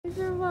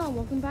everyone,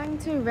 welcome back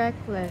to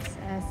Reckless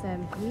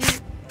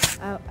SMP.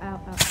 Ow, ow,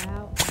 ow,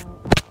 ow,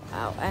 ow,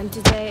 ow. And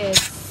today is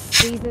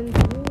season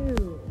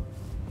 2.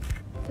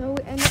 So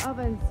we ended up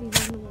in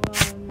season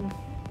 1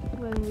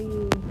 when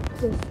we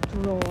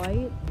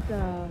destroyed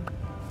the,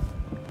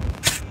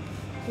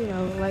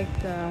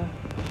 like the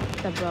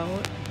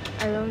boat.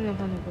 I don't know if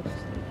I'm able to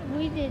sleep.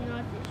 We did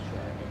not destroy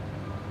it.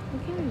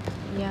 Okay,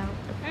 yeah.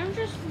 I'm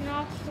just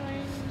not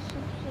playing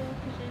subsole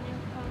because I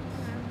didn't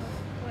comprehend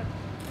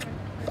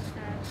what's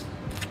that.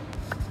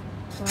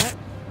 What?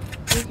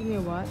 You give me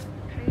what?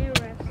 Can you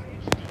rest or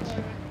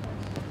reckless?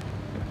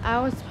 I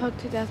was poked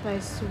to death by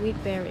a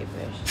sweet berry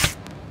bush.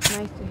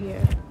 Nice to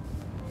hear.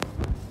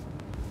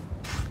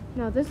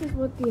 Now this is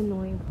what the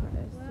annoying part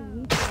is.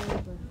 Sweet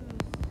berry bushes.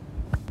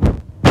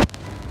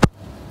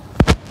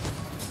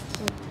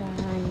 Oh,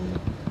 dang.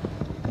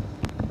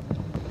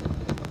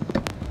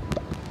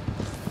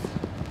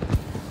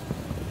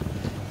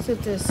 So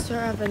the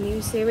start of a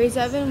new series.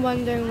 I've been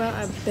wondering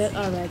about a bit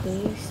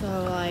already.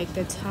 So like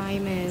the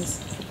time is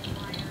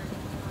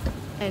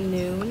at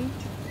noon,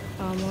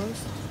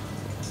 almost.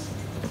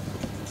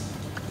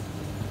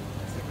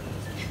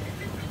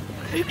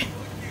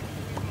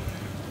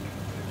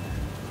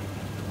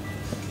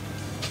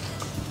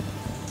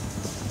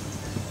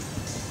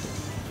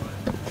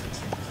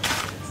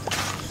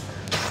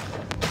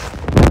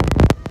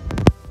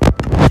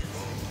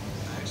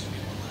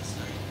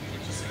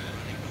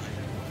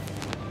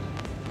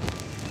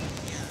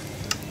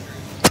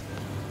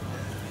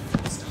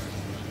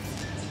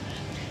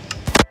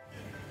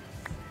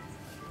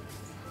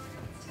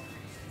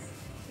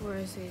 Where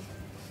is he?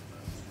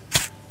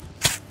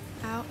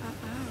 Ow, ow,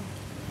 ow.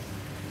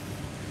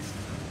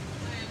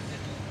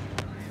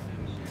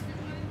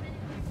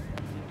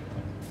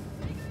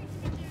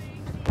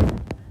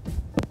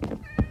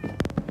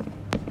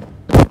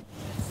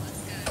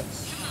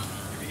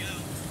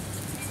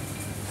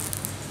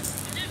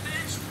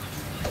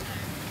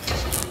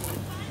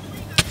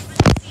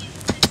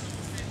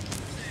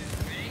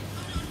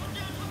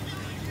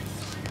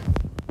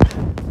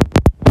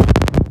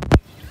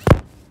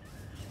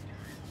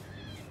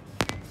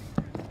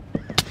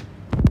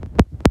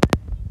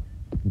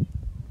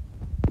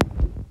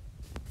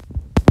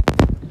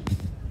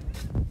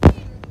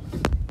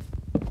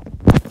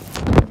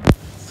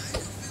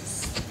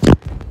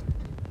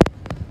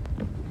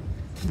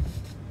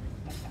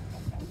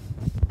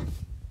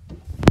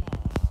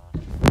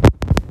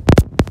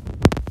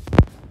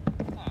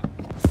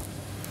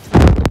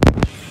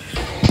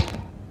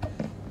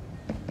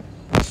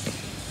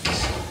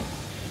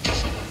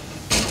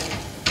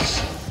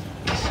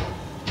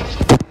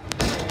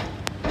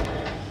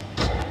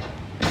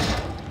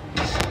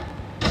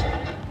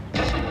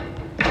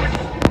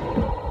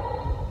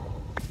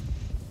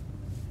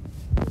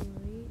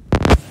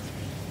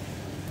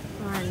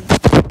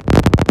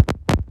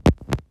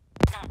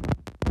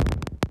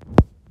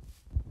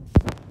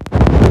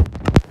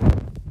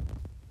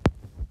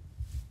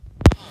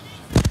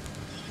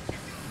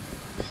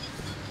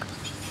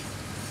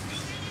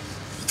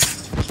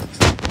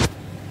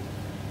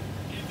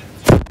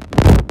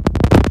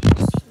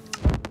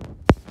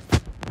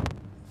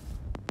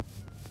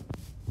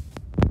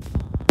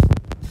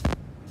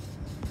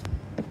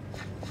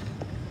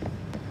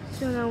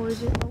 So now we're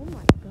just, oh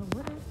my god,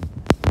 what is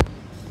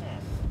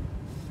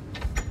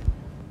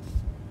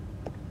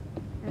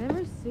I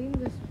never seen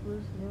this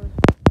spruce village.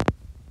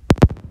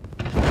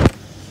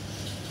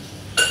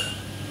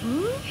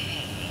 Huh?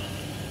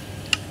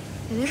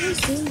 I never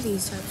seen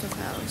these types of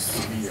house.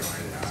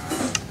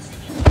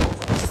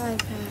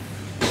 iPad.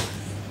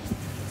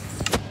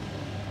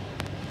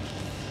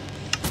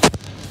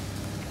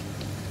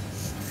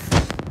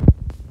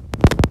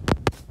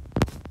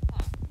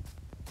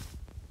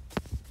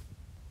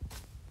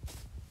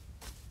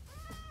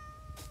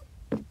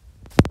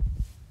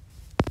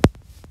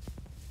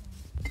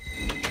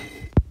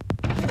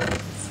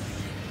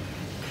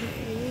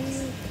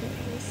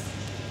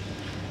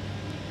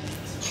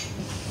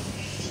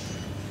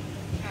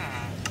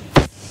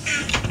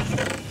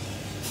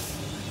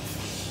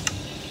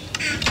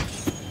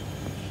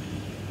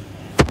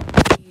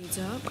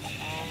 Up.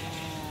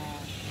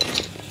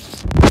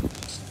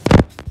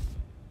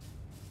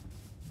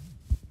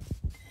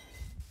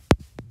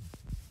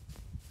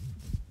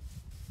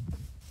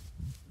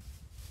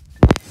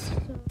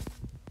 So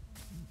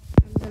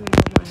I'm gonna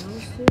go my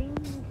house soon,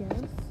 I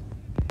guess.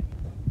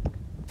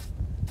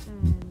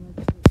 And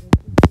let's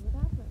see what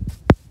happens.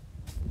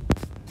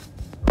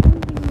 One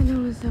thing I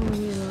know is that when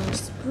you love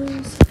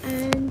spruce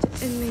and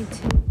it may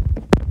take,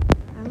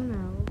 I don't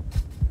know,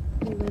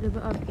 a little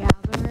bit of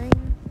gathering.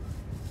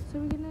 So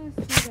we're gonna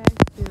see you guys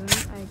soon.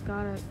 I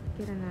gotta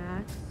get an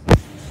axe.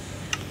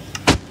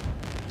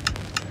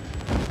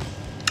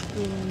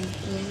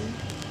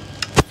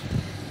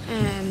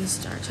 And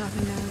start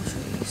chopping down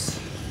trees.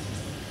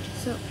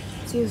 So,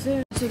 see you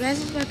soon. So guys,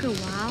 it's been a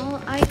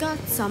while. I got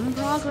some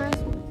progress.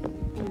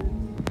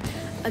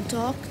 A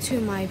dock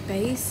to my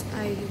base.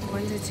 I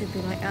wanted to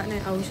be like out in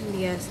an ocean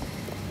because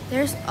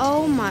there's,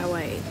 oh my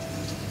way.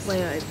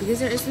 wait, because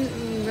there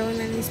isn't really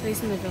many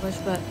space in the village,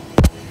 but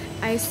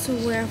I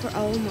swear for,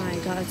 oh my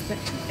god,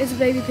 it's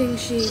baby pink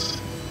sheep.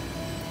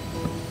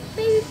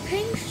 Baby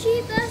pink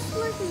sheep, that's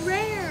like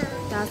rare.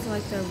 That's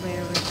like the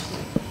rarest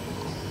sheep.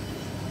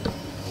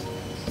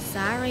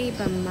 Sorry,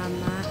 but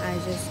mama, I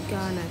just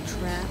gonna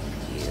trap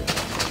you.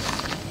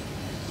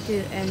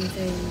 Do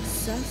anything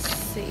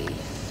sussy.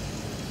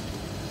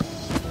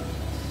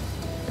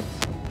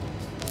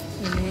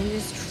 The man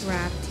is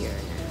trapped here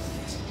now.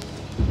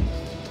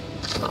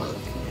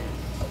 Okay.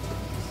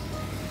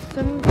 So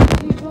I'm gonna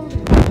keep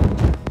going.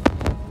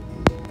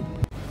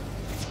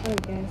 Oh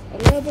guys, a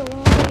little bit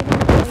while later,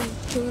 I was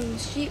killing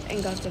sheep and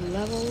got the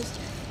levels,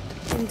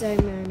 and I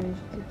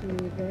managed to do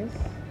this.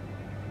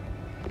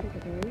 Look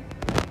at those.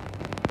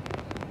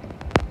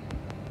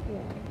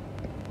 Yeah.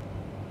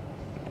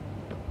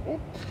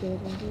 It's good,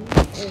 I think.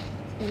 It's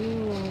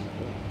coming along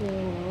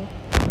very well.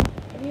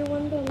 If you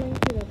want the link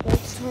to the book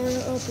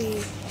tutorial, it'll be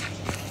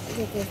in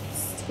the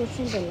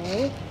description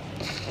below.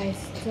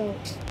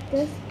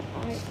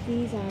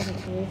 These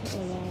items I used a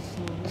lot of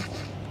times.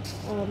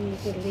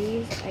 The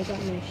leaves, I got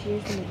my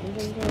shears in the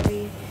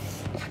inventory,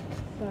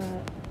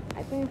 but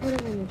I think I put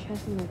it in the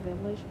chest in the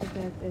village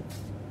because it's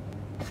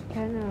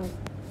kind of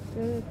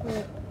really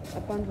put a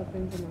bunch of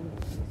things in on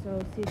it. So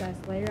see you guys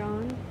later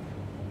on.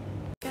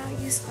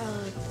 Guys,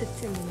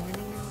 it's in the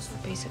morning now, so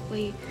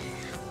basically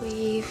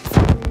we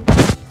found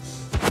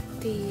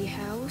the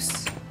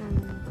house and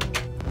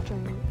the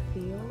giant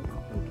field.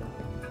 We got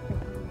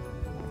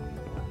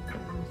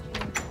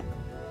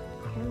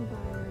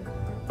campfires,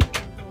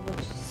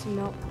 which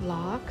smelt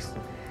blocks.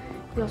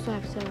 We also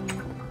have some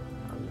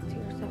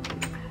materials that we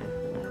have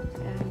left,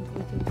 and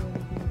we didn't do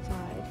anything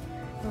inside.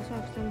 We also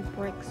have some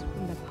bricks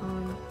from the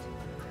pond.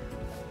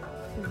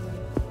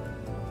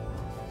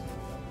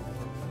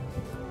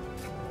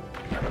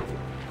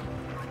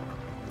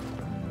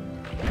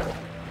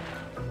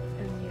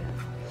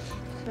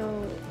 So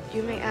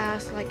you may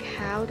ask, like,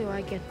 how do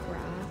I get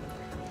grass?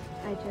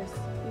 I just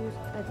use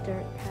a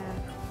dirt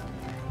path.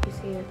 You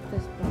see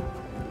this block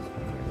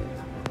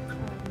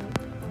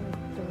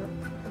dirt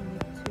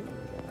to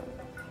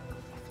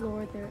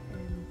floor there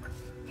and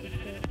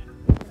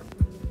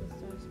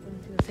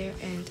to there,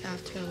 and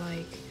after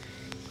like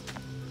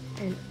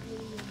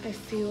a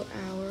few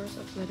hours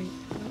of letting it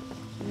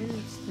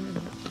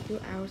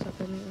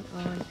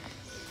on,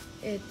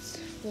 it's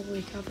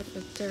fully covered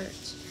with dirt.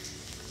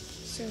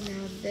 So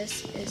now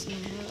this is my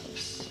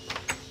house.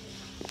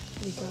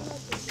 We got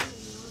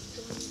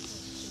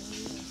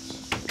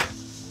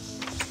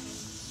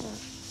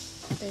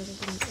there's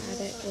an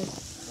attic with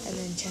an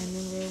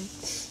enchantment room.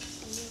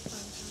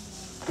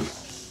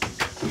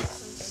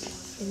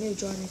 And maybe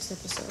draw next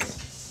episode.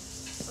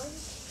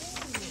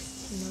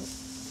 Nope.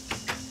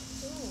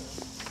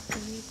 I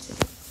need to.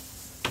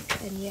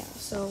 And yeah,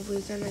 so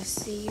we're gonna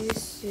see you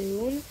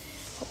soon.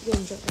 Hope you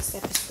enjoyed this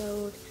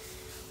episode.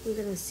 We're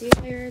gonna see you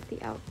later.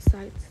 The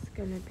outside's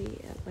gonna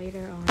be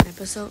later on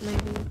episode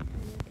maybe.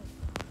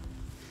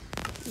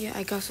 Yeah,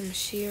 I got some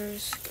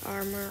shears,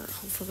 armor.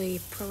 Hopefully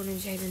Pro and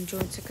Jaden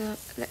joins the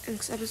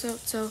next episode.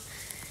 So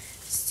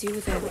see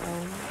you then. Oh my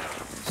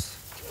goodness.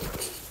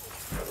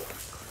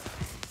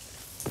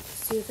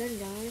 See you then,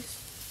 guys.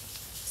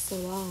 So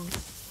long.